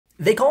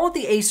They call it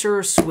the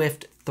Acer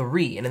Swift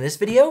 3, and in this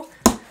video,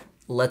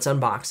 let's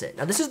unbox it.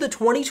 Now this is the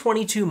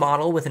 2022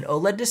 model with an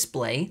OLED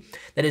display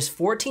that is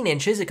 14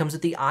 inches. It comes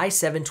with the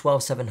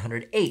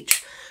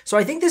i7-12700H. So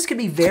I think this could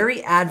be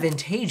very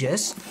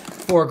advantageous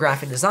for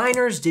graphic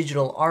designers,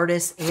 digital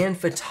artists, and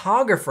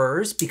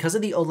photographers because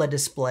of the OLED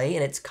display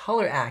and its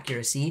color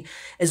accuracy,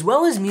 as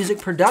well as music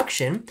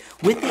production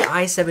with the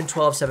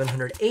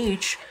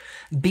i7-12700H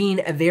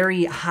being a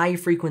very high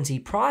frequency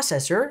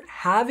processor,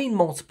 having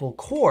multiple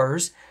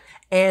cores.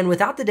 And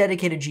without the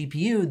dedicated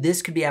GPU,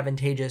 this could be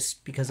advantageous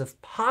because of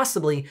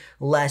possibly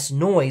less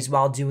noise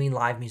while doing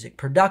live music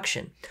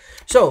production.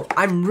 So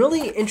I'm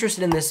really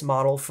interested in this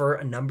model for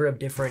a number of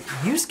different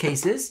use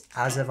cases,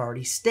 as I've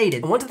already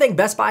stated. I want to thank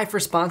Best Buy for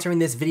sponsoring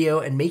this video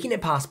and making it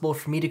possible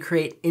for me to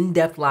create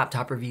in-depth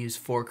laptop reviews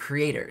for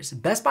creators.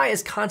 Best Buy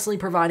is constantly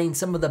providing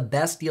some of the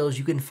best deals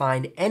you can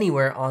find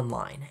anywhere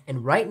online.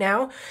 And right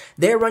now,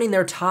 they're running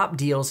their top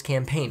deals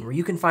campaign, where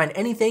you can find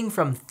anything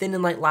from thin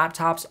and light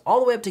laptops all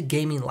the way up to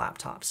gaming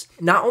laptops.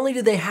 Not only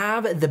do they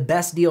have the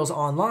best deals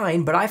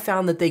online, but I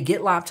found that they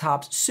get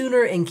laptops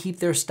sooner and keep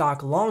their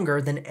stock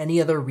longer than any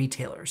other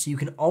retailer, so you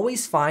can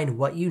always find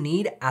what you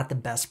need at the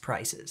best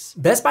prices.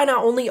 Best Buy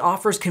not only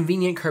offers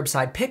convenient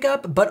curbside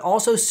pickup, but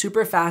also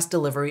super fast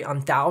delivery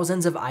on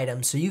thousands of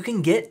items so you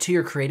can get to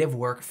your creative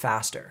work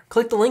faster.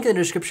 Click the link in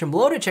the description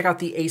below to check out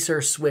the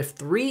Acer Swift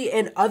 3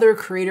 and other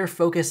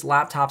creator-focused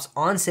laptops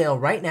on sale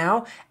right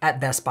now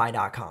at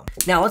bestbuy.com.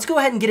 Now let's go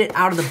ahead and get it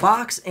out of the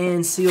box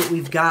and see what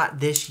we've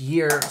got this year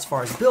as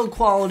far as build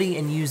quality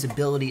and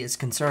usability is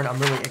concerned. I'm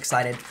really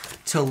excited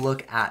to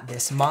look at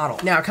this model.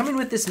 Now, coming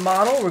with this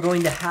model, we're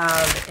going to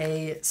have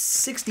a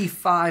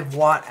 65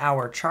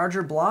 watt-hour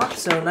charger block,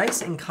 so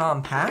nice and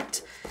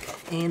compact.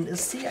 And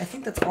let's see, I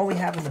think that's all we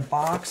have in the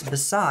box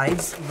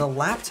besides the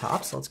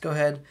laptop. So let's go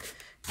ahead,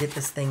 get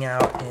this thing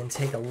out and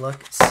take a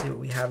look, see what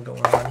we have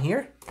going on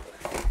here.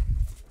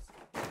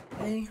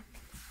 Okay.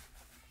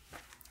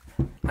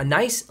 A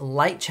nice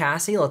light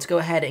chassis. Let's go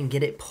ahead and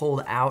get it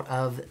pulled out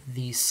of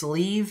the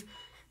sleeve.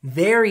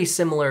 Very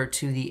similar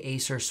to the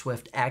Acer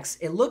Swift X.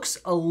 It looks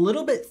a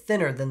little bit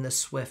thinner than the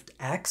Swift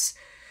X.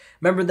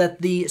 Remember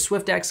that the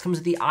Swift X comes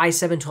with the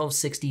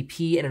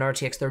i7-1260p and an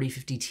RTX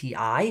 3050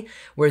 Ti,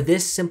 where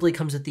this simply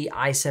comes with the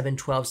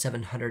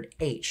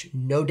i7-12700H,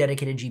 no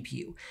dedicated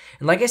GPU.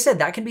 And like I said,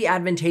 that can be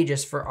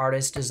advantageous for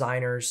artists,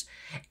 designers,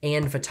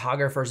 and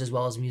photographers, as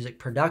well as music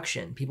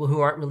production. People who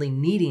aren't really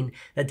needing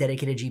that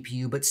dedicated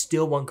GPU, but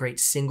still want great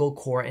single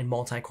core and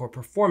multi-core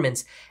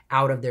performance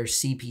out of their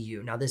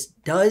CPU. Now this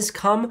does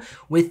come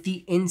with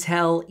the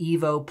Intel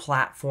Evo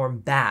platform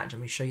badge.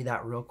 Let me show you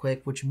that real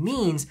quick, which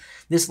means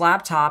this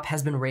laptop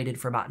has been rated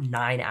for about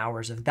 9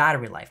 hours of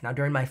battery life. Now,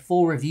 during my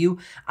full review,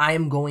 I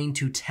am going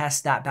to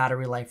test that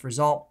battery life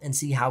result and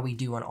see how we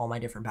do on all my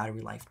different battery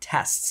life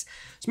tests.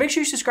 So make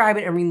sure you subscribe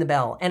and ring the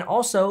bell. And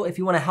also, if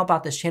you want to help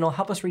out this channel,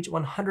 help us reach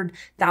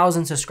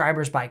 100,000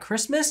 subscribers by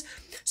Christmas.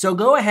 So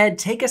go ahead,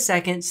 take a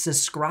second,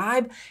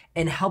 subscribe,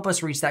 and help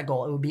us reach that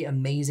goal. It would be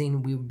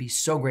amazing. We would be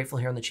so grateful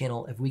here on the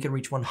channel if we could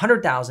reach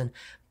 100,000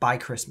 by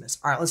Christmas.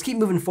 All right, let's keep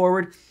moving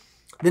forward.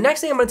 The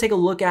next thing I'm going to take a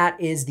look at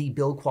is the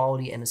build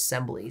quality and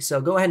assembly. So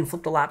go ahead and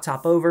flip the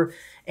laptop over,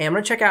 and I'm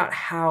going to check out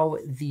how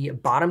the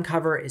bottom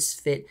cover is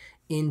fit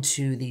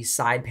into the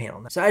side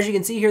panel. So as you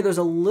can see here, there's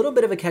a little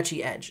bit of a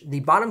catchy edge.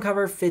 The bottom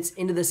cover fits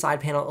into the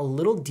side panel a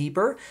little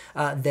deeper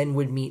than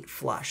would meet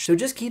flush. So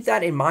just keep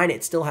that in mind.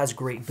 It still has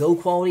great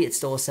build quality. It's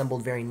still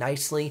assembled very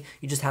nicely.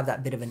 You just have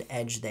that bit of an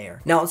edge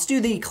there. Now let's do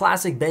the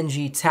classic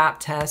Benji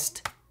tap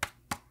test.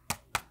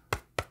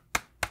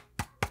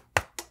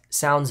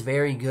 Sounds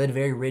very good,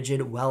 very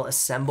rigid, well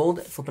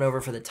assembled. Flip it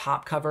over for the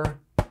top cover.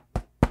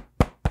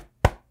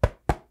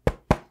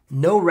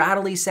 No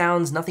rattly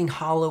sounds, nothing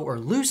hollow or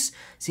loose.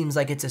 Seems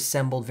like it's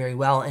assembled very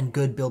well and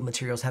good build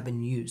materials have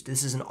been used.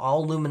 This is an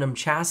all aluminum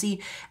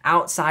chassis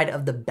outside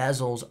of the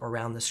bezels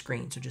around the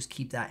screen, so just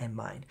keep that in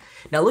mind.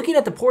 Now looking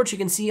at the ports, you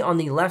can see on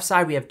the left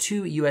side we have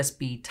two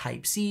USB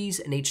Type-Cs,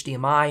 an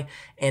HDMI,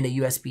 and a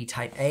USB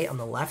Type-A on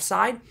the left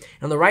side.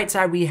 And on the right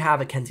side we have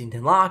a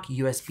Kensington lock,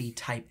 USB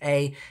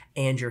Type-A,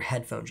 and your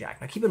headphone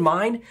jack. Now keep in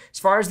mind, as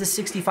far as the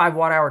 65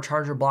 watt-hour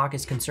charger block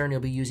is concerned,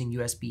 you'll be using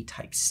USB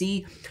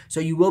Type-C,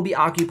 so you will be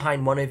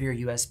occupying one of your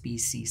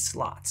USB-C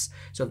slots.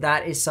 So if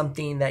that is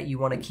something that you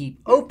want to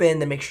keep open,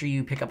 then make sure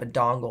you pick up a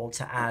dongle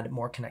to add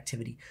more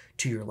connectivity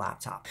to your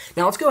laptop.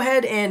 Now let's go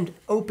ahead and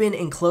open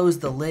and close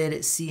the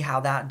lid, see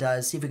how that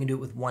does, see if we can do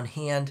it with one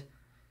hand.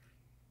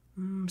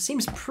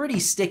 Seems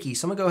pretty sticky,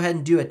 so I'm gonna go ahead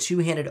and do a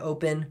two-handed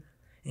open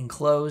and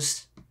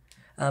close.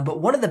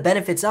 But one of the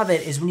benefits of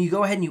it is when you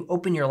go ahead and you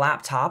open your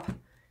laptop,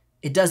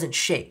 it doesn't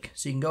shake.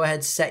 So you can go ahead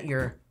and set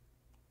your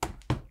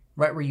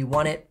right where you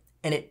want it,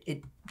 and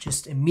it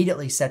just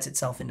immediately sets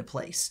itself into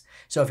place.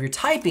 So if you're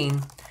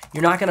typing,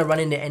 you're not gonna run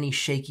into any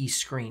shaky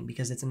screen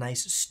because it's a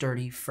nice,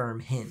 sturdy,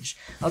 firm hinge.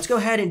 Let's go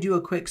ahead and do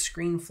a quick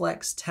screen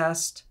flex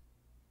test.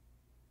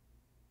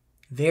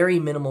 Very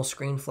minimal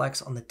screen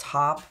flex on the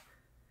top.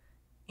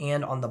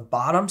 and on the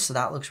bottom, so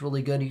that looks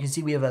really good. You can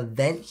see we have a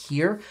vent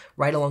here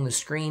right along the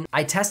screen.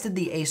 I tested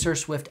the Acer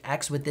Swift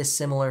X with this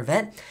similar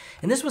vent,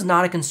 and this was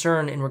not a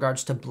concern in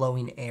regards to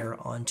blowing air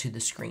onto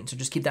the screen. So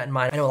just keep that in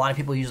mind. I know a lot of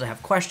people usually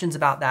have questions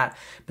about that,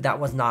 but that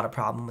was not a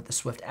problem with the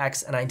Swift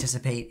X, and I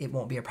anticipate it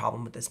won't be a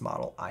problem with this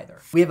model either.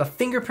 We have a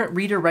fingerprint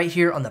reader right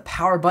here on the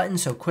power button,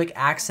 so quick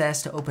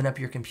access to open up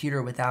your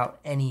computer without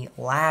any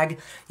lag.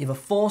 You have a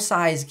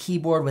full-size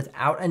keyboard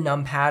without a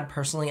numpad.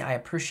 Personally, I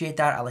appreciate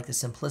that. I like the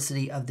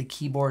simplicity of the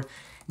keyboard.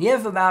 You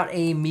have about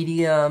a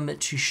medium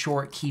to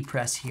short key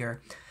press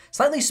here.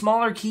 Slightly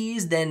smaller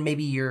keys than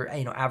maybe your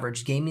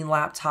average gaming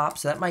laptop,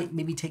 so that might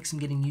maybe take some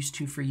getting used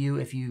to for you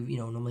if you've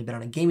normally been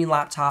on a gaming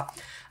laptop.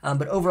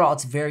 But overall,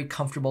 it's very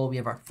comfortable. We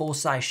have our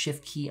full-size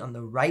shift key on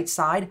the right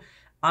side.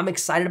 I'm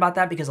excited about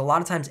that because a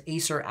lot of times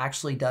Acer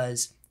actually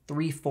does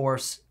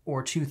 3/4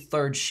 or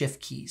 2/3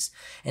 shift keys.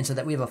 And so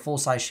that we have a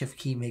full-size shift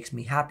key makes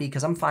me happy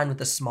because I'm fine with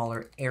the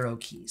smaller arrow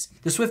keys.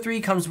 The Swift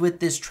 3 comes with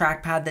this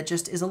trackpad that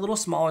just is a little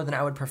smaller than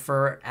I would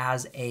prefer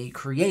as a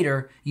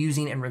creator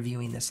using and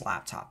reviewing this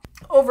laptop.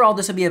 Overall,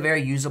 this would be a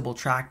very usable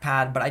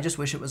trackpad, but I just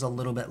wish it was a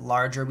little bit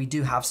larger. We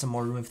do have some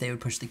more room if they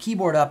would push the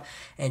keyboard up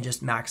and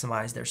just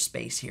maximize their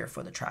space here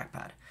for the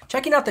trackpad.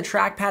 Checking out the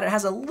trackpad, it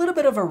has a little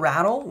bit of a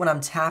rattle when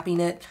I'm tapping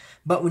it,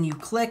 but when you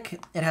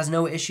click, it has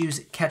no issues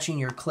catching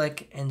your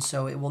click, and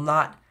so it will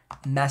not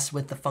mess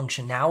with the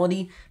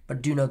functionality,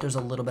 but do note there's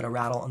a little bit of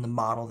rattle on the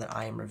model that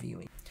I am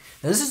reviewing.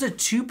 Now this is a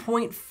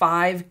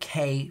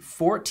 2.5K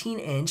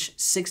 14-inch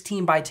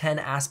 16:10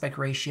 aspect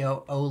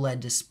ratio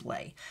OLED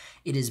display.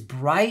 It is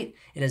bright,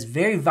 it has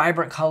very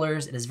vibrant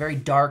colors, it has very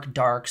dark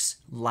darks,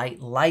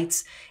 light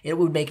lights. It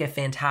would make a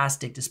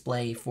fantastic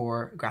display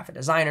for graphic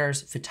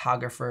designers,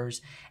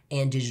 photographers,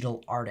 and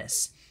digital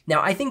artists.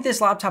 Now, I think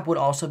this laptop would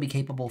also be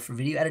capable for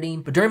video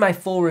editing, but during my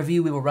full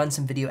review, we will run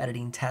some video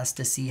editing tests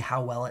to see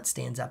how well it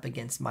stands up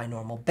against my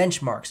normal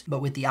benchmarks. But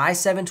with the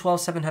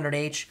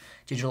i7-12700H,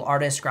 digital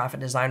artists, graphic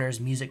designers,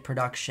 music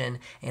production,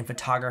 and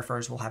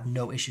photographers will have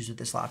no issues with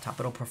this laptop.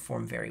 It'll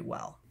perform very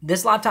well.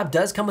 This laptop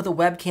does come with a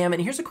webcam,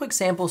 and here's a quick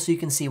sample so you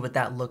can see what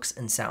that looks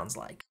and sounds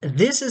like.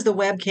 This is the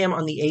webcam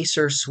on the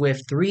Acer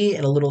Swift 3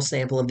 and a little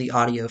sample of the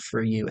audio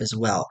for you as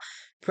well.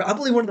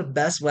 Probably one of the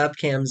best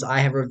webcams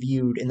I have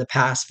reviewed in the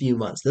past few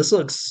months. This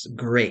looks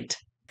great.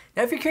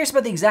 Now, if you're curious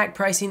about the exact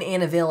pricing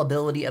and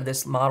availability of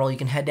this model, you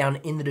can head down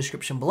in the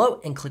description below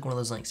and click one of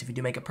those links. If you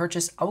do make a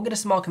purchase, I will get a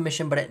small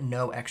commission, but at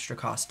no extra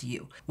cost to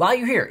you. While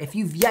you're here, if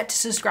you've yet to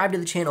subscribe to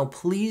the channel,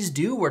 please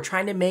do. We're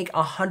trying to make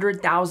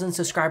 100,000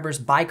 subscribers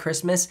by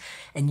Christmas,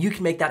 and you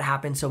can make that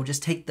happen. So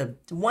just take the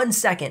 1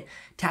 second,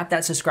 tap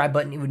that subscribe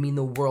button. It would mean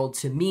the world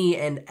to me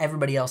and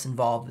everybody else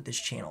involved with this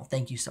channel.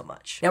 Thank you so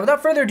much. Now,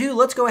 without further ado,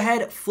 let's go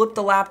ahead, flip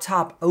the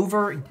laptop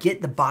over,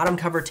 get the bottom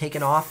cover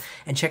taken off,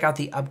 and check out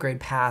the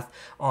upgrade path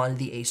on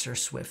the Acer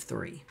Swift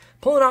 3.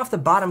 Pulling off the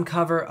bottom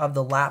cover of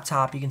the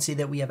laptop, you can see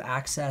that we have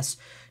access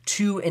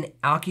to an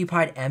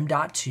occupied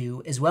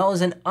M.2 as well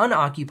as an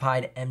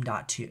unoccupied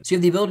M.2. So you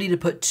have the ability to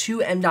put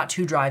 2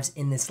 M.2 drives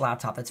in this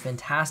laptop. That's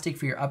fantastic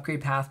for your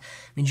upgrade path.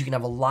 It means you can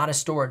have a lot of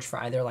storage for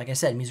either, like I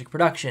said, music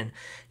production,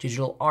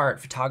 digital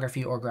art,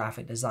 photography, or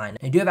graphic design.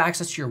 And you do have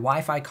access to your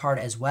Wi-Fi card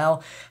as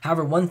well.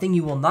 However, one thing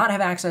you will not have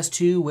access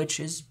to, which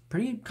is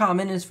pretty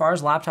common as far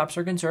as laptops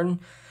are concerned,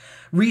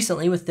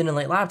 recently with thin and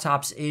light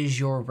laptops, is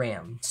your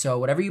RAM. So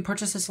whatever you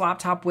purchase this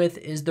laptop with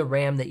is the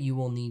RAM that you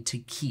will need to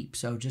keep.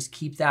 So just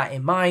keep that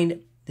in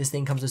mind. This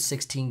thing comes with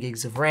 16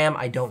 gigs of RAM.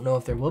 I don't know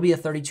if there will be a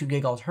 32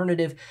 gig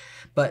alternative,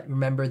 but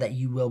remember that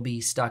you will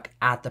be stuck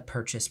at the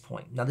purchase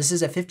point. Now this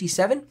is a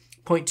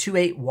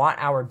 57.28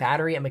 watt-hour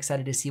battery. I'm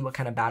excited to see what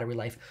kind of battery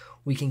life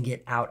we can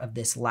get out of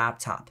this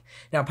laptop.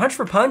 Now, punch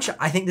for punch,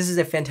 I think this is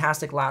a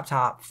fantastic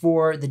laptop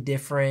for the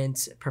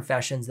different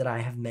professions that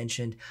I have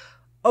mentioned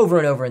over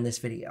and over in this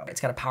video. It's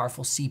got a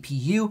powerful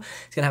CPU.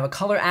 It's gonna have a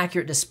color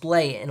accurate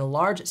display and a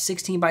large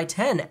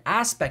 16:10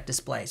 aspect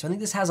display. So I think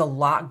this has a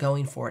lot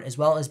going for it, as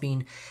well as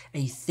being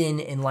a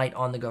thin and light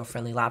on the go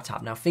friendly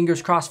laptop. Now,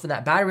 fingers crossed for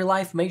that battery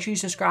life. Make sure you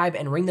subscribe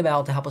and ring the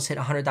bell to help us hit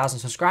 100,000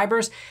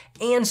 subscribers,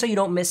 and so you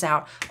don't miss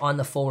out on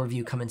the full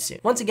review coming soon.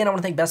 Once again, I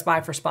wanna thank Best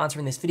Buy for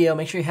sponsoring this video.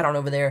 Make sure you head on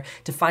over there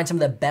to find some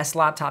of the best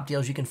laptop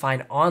deals you can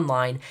find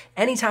online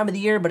any time of the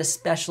year, but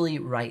especially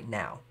right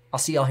now. I'll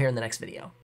see y'all here in the next video.